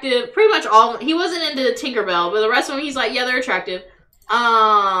attractive. Pretty much all. He wasn't into Tinkerbell, but the rest of them, he's like, yeah, they're attractive.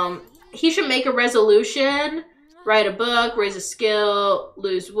 He should make a resolution, write a book, raise a skill,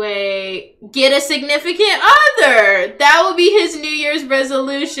 lose weight, get a significant other. That will be his New Year's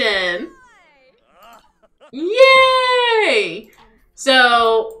resolution. Yay!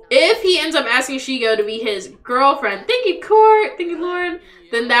 So, if he ends up asking Shigo to be his girlfriend, thank you, Court, thank you, Lauren,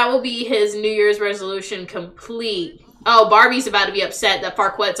 then that will be his New Year's resolution complete. Oh, Barbie's about to be upset that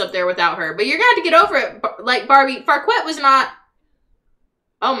Farquette's up there without her. But you're going to have to get over it. Like, Barbie, Farquette was not...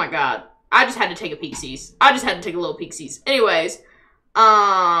 Oh my god. I just had to take a peeksies. I just had to take a little peeksies. Anyways.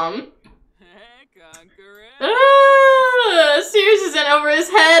 Sirius is in over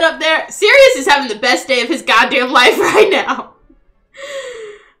his head up there. Sirius is having the best day of his goddamn life right now.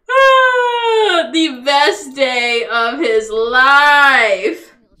 The best day of his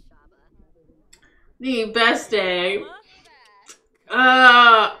life. The best day.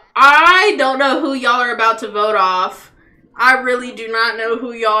 I don't know who y'all are about to vote off. I really do not know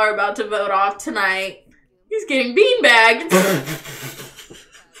who y'all are about to vote off tonight. He's getting beanbagged.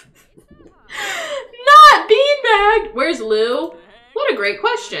 Not beanbagged. Where's Lou? What a great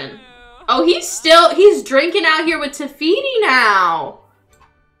question. Oh, he's drinking out here with Tafiti now.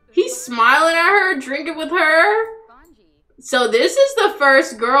 He's smiling at her, drinking with her. So this is the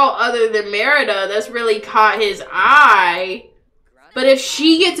first girl other than Merida that's really caught his eye. But if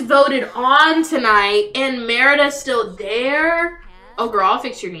she gets voted on tonight and Merida's still there, oh girl, I'll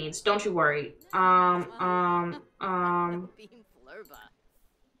fix your needs. Don't you worry. I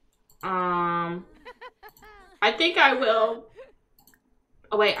think I will.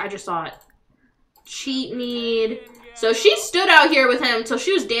 Oh wait, I just saw it. Cheat need. So she stood out here with him till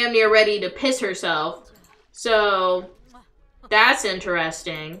she was damn near ready to piss herself. So that's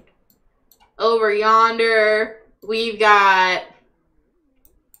interesting. Over yonder, we've got...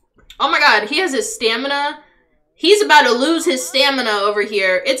 Oh my god, he has his stamina. He's about to lose his stamina over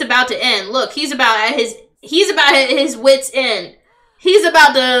here. It's about to end. Look, he's about at his wit's end. He's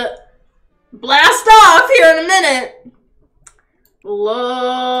about to blast off here in a minute.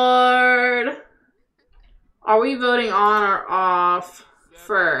 Lord. Are we voting on or off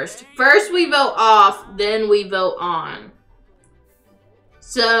first? First we vote off, then we vote on.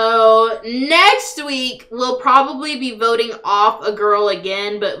 So next week, we'll probably be voting off a girl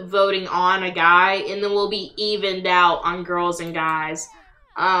again, but voting on a guy. And then we'll be evened out on girls and guys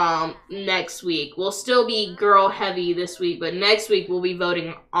next week. We'll still be girl heavy this week, but next week we'll be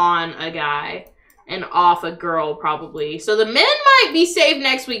voting on a guy and off a girl probably. So the men might be safe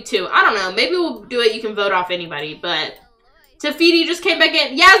next week too. I don't know. Maybe we'll do it. You can vote off anybody, but Tafiti just came back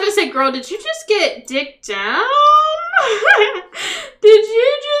in. Yeah, I was gonna say, girl, did you just get dick down? Did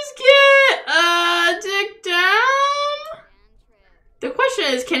you just get dick down? The question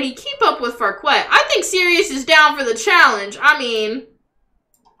is, can he keep up with Farquette? I think Sirius is down for the challenge. I mean,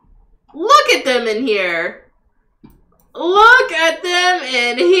 look at them in here. Look at them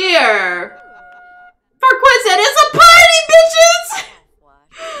in here. Farquette said, it's a party, bitches!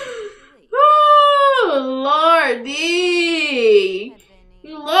 Oh, lordy.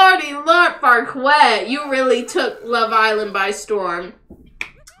 Lordy, Lord Farquette. You really took Love Island by storm.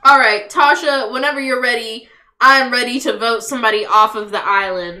 Alright, Tasha, whenever you're ready, I'm ready to vote somebody off of the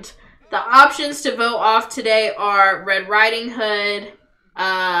island. The options to vote off today are Red Riding Hood,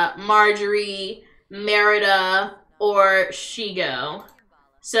 Marjorie, Merida, or Shigo.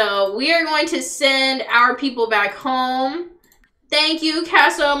 So we are going to send our people back home. Thank you,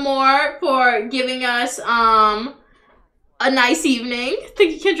 Casa Amor, for giving us a nice evening.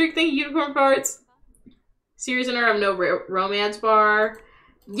 Thank you, Kendrick. Thank you, Unicorn Farts. Series and her have no romance bar.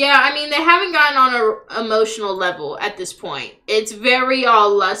 Yeah, I mean, they haven't gotten on an emotional level at this point. It's very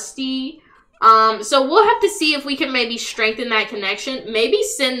all lusty. So we'll have to see if we can maybe strengthen that connection. Maybe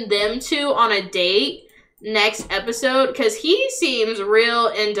send them two on a date next episode, because he seems real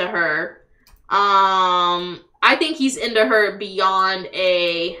into her. I think he's into her beyond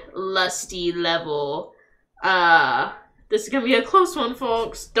a lusty level. This is gonna be a close one,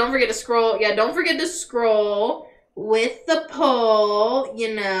 folks. Don't forget to scroll. Yeah, don't forget to scroll with the poll,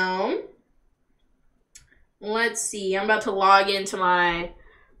 you know. Let's see. I'm about to log into my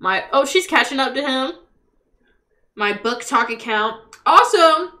oh, she's catching up to him. My book talk account.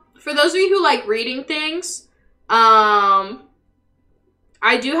 Also, for those of you who like reading things, I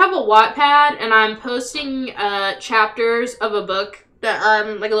do have a Wattpad, and I'm posting chapters of a book that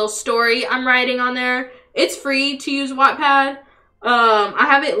like a little story I'm writing on there. It's free to use Wattpad. I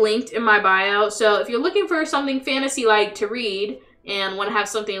have it linked in my bio. So if you're looking for something fantasy-like to read and want to have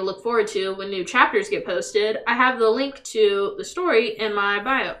something to look forward to when new chapters get posted, I have the link to the story in my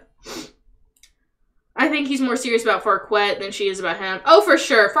bio. I think he's more serious about Farquette than she is about him. Oh, for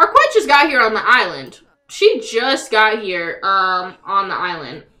sure. Farquette just got here on the island. She just got here on the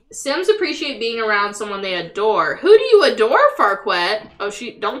island. Sims appreciate being around someone they adore. Who do you adore, Farquette? Oh,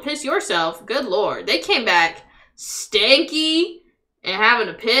 don't piss yourself. Good lord. They came back stanky and having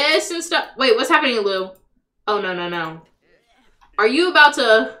to piss and stuff. Wait, what's happening, Lou? Oh, no, no, no. Are you about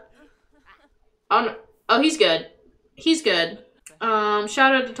to... Oh, no. Oh, he's good. He's good.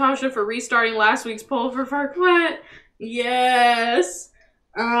 Shout out to Tasha for restarting last week's poll for Farquette. Yes.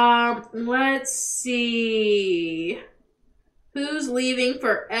 Let's see. Who's leaving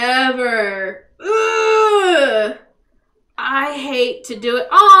forever? Ugh. I hate to do it.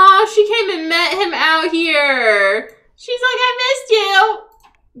 Aw, she came and met him out here. She's like, I missed you.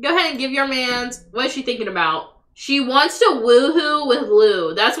 Go ahead and give your mans. What is she thinking about? She wants to woohoo with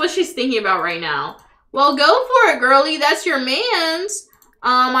Lou. That's what she's thinking about right now. Well, go for it, girlie. That's your mans.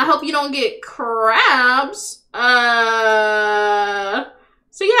 I hope you don't get crabs.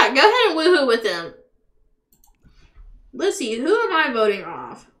 So yeah, go ahead and woohoo with him. Let's see, who am I voting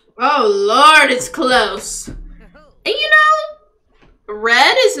off? Oh, Lord, it's close. And you know,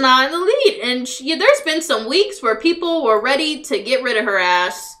 Red is not in the lead. And there's been some weeks where people were ready to get rid of her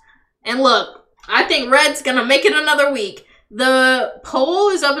ass. And look, I think Red's gonna make it another week. The poll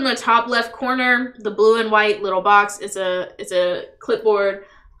is up in the top left corner. The blue and white little box. It's a clipboard.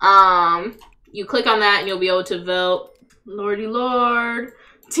 You click on that and you'll be able to vote. Lordy Lord.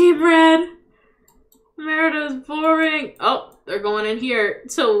 Team Red. Merida's boring. Oh, they're going in here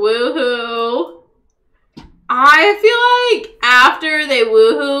to woohoo. I feel like after they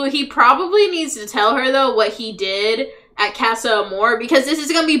woohoo, he probably needs to tell her, though, what he did at Casa Amor, because this is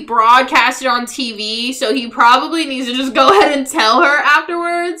going to be broadcasted on TV, so he probably needs to just go ahead and tell her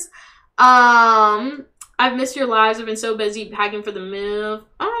afterwards. I've missed your lives. I've been so busy packing for the move.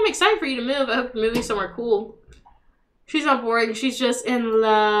 Oh, I'm excited for you to move. I hope you're moving somewhere cool. She's not boring. She's just in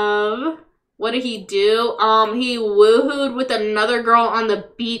love. What did he do? He woohooed with another girl on the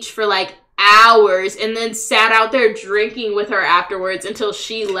beach for, like, hours and then sat out there drinking with her afterwards until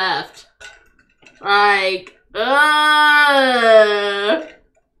she left. Like, I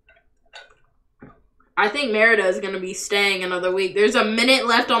think Merida is going to be staying another week. There's a minute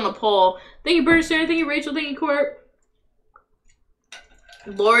left on the poll. Thank you, Bernstein. Thank you, Rachel. Thank you, Court.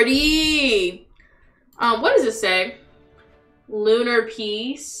 Lordy. What does it say? Lunar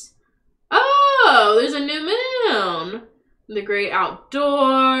peace. Oh, there's a new moon. The great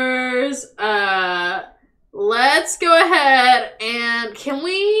outdoors. Let's go ahead and can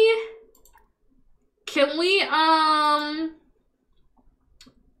we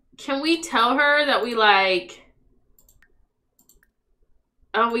tell her that we like,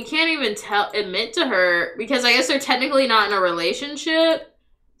 oh, we can't even admit to her because I guess they're technically not in a relationship.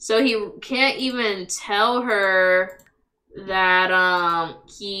 So he can't even tell her that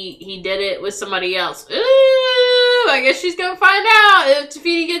he did it with somebody else. Ooh, I guess she's gonna find out if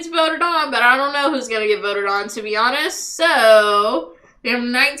Tafiti gets voted on, but I don't know who's gonna get voted on, to be honest. So we have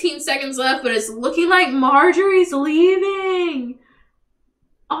 19 seconds left, but it's looking like Marjorie's leaving.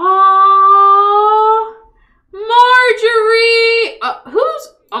 Oh, Marjorie!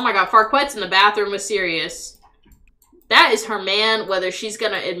 Oh my god, Farquette's in the bathroom with Sirius. That is her man, whether she's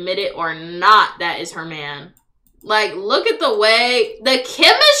gonna admit it or not, that is her man. Like, look at the way, the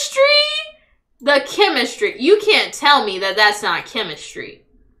chemistry, you can't tell me that that's not chemistry.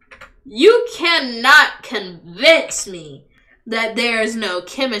 You cannot convince me that there's no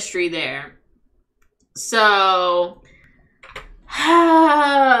chemistry there. So,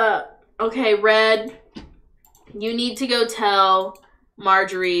 okay, Red, you need to go tell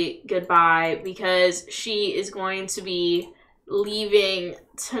Marjorie goodbye because she is going to be leaving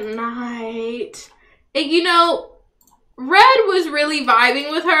tonight. And, you know, Red was really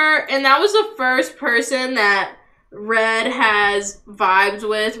vibing with her, and that was the first person that Red has vibes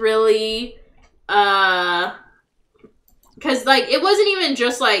with, really. Because, like, it wasn't even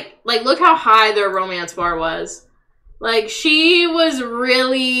just, like, look how high their romance bar was. Like, she was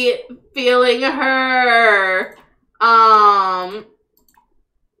really feeling her. I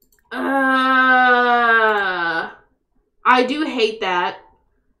do hate that.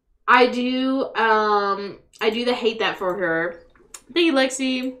 I do hate that for her. Thank you,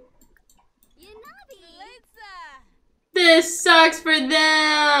 Lexi. This sucks for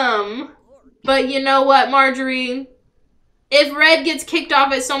them. But you know what, Marjorie? If Red gets kicked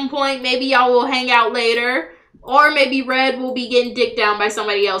off at some point, maybe y'all will hang out later. Or maybe Red will be getting dicked down by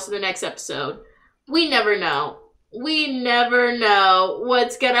somebody else in the next episode. We never know. We never know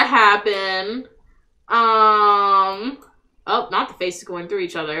what's gonna happen. Oh, not the faces going through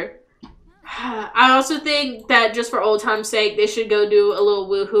each other. I also think that just for old time's sake, they should go do a little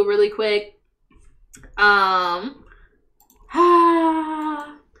woohoo really quick.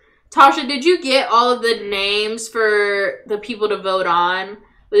 Tasha, did you get all of the names for the people to vote on?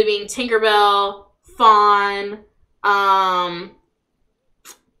 With it being Tinkerbell, Fawn,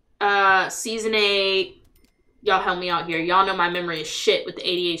 Season 8. Y'all help me out here. Y'all know my memory is shit with the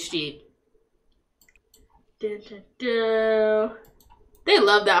ADHD. They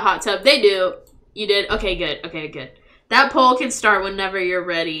love that hot tub. They do. You did? Okay, good. Okay, good. That poll can start whenever you're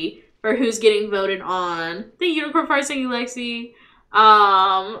ready for who's getting voted on. Thank you, Unicorn Fire. Thank you, Lexi.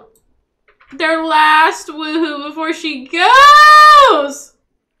 Their last woohoo before she goes.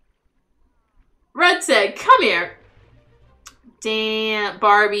 Red said, come here. Damn.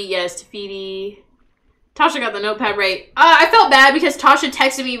 Barbie, yes. Tafiti. Tasha got the notepad right. I felt bad because Tasha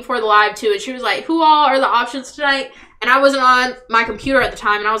texted me before the live too, and she was like, who all are the options tonight? And I wasn't on my computer at the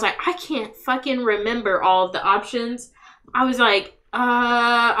time, and I was like, I can't fucking remember all of the options. I was like,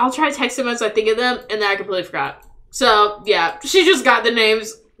 I'll try to text them as I think of them, and then I completely forgot. So, yeah, she just got the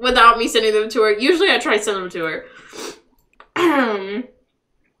names without me sending them to her. Usually I try to send them to her.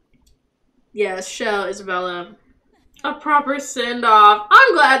 Yes, Shell, Isabella. A proper send-off.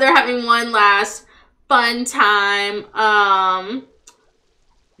 I'm glad they're having one last fun time.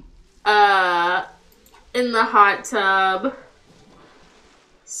 In the hot tub.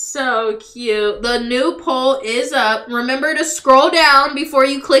 So cute. The new poll is up. Remember to scroll down before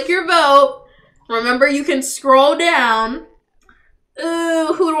you click your vote. Remember, you can scroll down.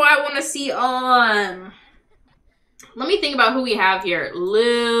 Ooh, who do I want to see on? Let me think about who we have here.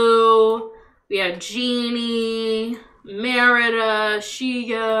 Lou. We have Jeannie. Merida.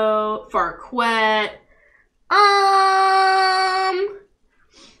 Shigo. Farquette. I'm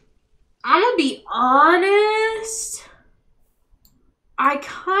gonna be honest. I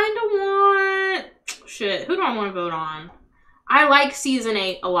kind of want... Shit, who do I want to vote on? I like Season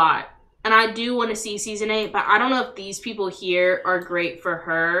 8 a lot. And I do want to see Season 8, but I don't know if these people here are great for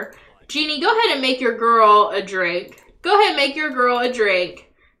her. Jeannie, go ahead and make your girl a drink. Go ahead and make your girl a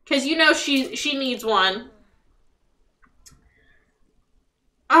drink. Because you know she needs one.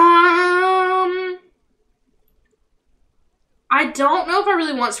 I don't know if I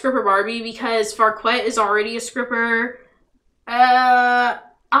really want Scripper Barbie because Farquette is already a Scripper. I'm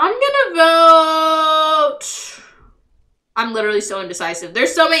gonna vote... I'm literally so indecisive.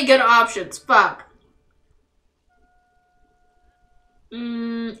 There's so many good options. Fuck.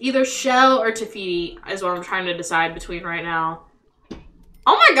 Either Shell or Tafiti is what I'm trying to decide between right now.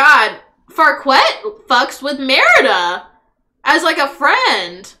 Oh my god. Farquette fucks with Merida as like a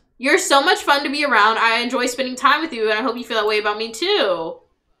friend. You're so much fun to be around. I enjoy spending time with you, and I hope you feel that way about me too.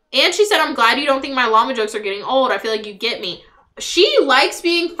 And she said, I'm glad you don't think my llama jokes are getting old. I feel like you get me. She likes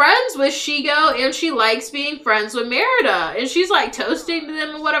being friends with Shigo, and she likes being friends with Merida. And she's like toasting to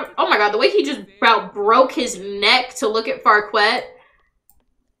them and whatever. Oh my god, the way he just about broke his neck to look at Farquette.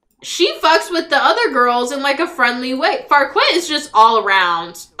 She fucks with the other girls in like a friendly way. Farquette is just all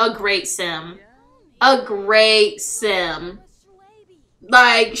around a great sim. A great sim.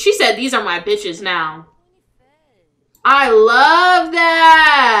 Like, she said, these are my bitches now. I love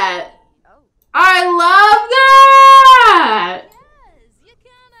that. I love that.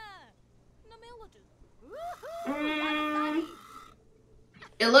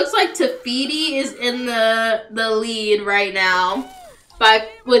 It looks like Tafiti is in the lead right now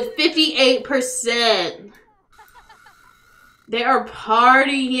with 58%. They are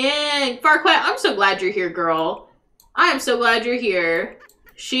partying. Farquette, I'm so glad you're here, girl. I am so glad you're here.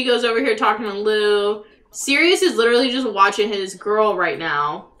 She goes over here talking to Lou. Sirius is literally just watching his girl right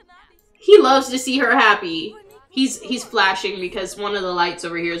now. He loves to see her happy. He's flashing because one of the lights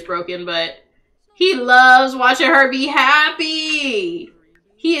over here is broken, but he loves watching her be happy.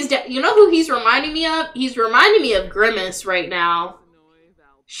 He is, you know who he's reminding me of? He's reminding me of Grimace right now.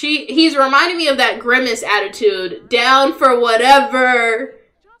 He's reminding me of that Grimace attitude. Down for whatever.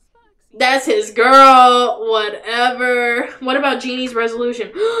 That's his girl. Whatever. What about Jeannie's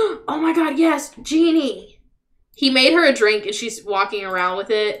resolution? Oh my god, yes, Jeannie. He made her a drink and she's walking around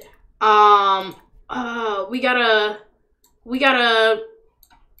with it. We gotta,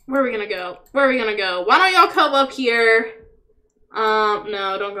 where are we gonna go? Where are we gonna go? Why don't y'all come up here?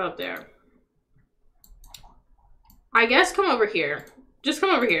 No, don't go up there. I guess come over here. Just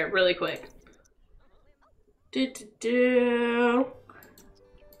come over here really quick.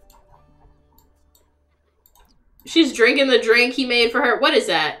 She's drinking the drink he made for her. What is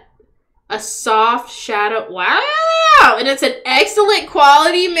that? A soft shadow. Wow! And it's an excellent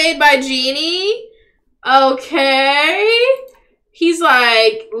quality made by Jeannie. Okay. He's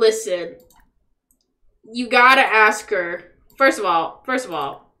like, listen. You gotta ask her. First of all,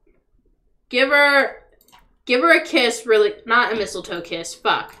 give her a kiss, really, not a mistletoe kiss,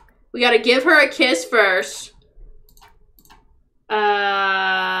 fuck. We gotta give her a kiss first.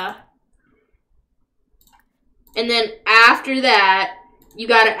 And then after that, you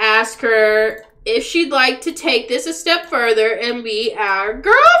gotta ask her if she'd like to take this a step further and be our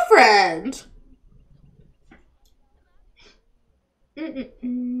girlfriend. Where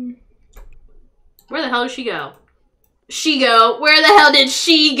the hell did she go? Where the hell did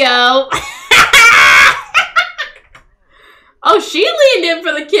she go? Oh, she leaned in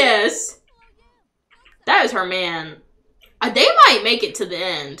for the kiss. That is her man. They might make it to the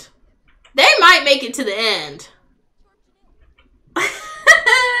end. They might make it to the end.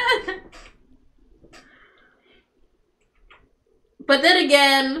 But then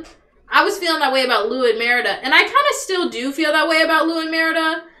again, I was feeling that way about Lou and Merida. And I kind of still do feel that way about Lou and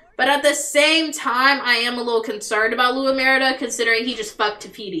Merida. But at the same time, I am a little concerned about Lou and Merida, considering he just fucked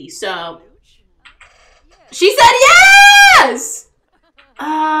Tafiti. So, she said yes!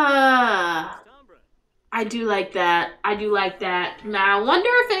 I do like that. I do like that. Now, I wonder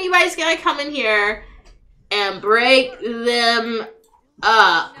if anybody's gonna come in here and break them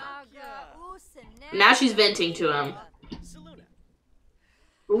up. Now she's venting to him.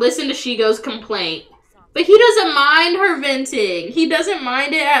 Listen to Shigo's complaint. But he doesn't mind her venting. He doesn't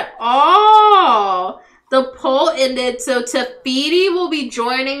mind it at all. The poll ended, so Tafiti will be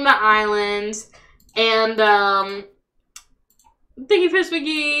joining the island. And, thank you, Fish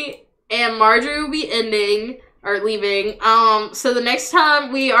McGee. And Marjorie will be leaving. So the next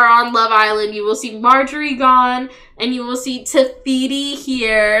time we are on Love Island, you will see Marjorie gone, and you will see Tafiti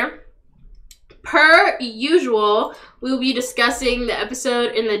here. Per usual, we will be discussing the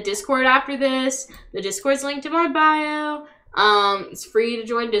episode in the Discord after this. The Discord's linked in my bio. It's free to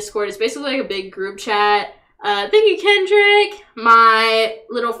join Discord. It's basically like a big group chat. Thank you, Kendrick. My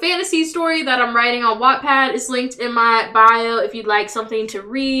little fantasy story that I'm writing on Wattpad is linked in my bio if you'd like something to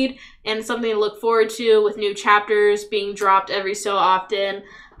read and something to look forward to with new chapters being dropped every so often.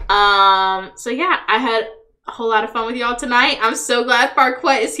 So yeah, I had a whole lot of fun with y'all tonight. I'm so glad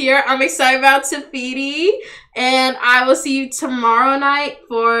Farquette is here. I'm excited about Tafiti. And I will see you tomorrow night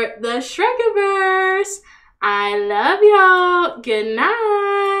for the Shrekiverse. I love y'all. Good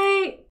night.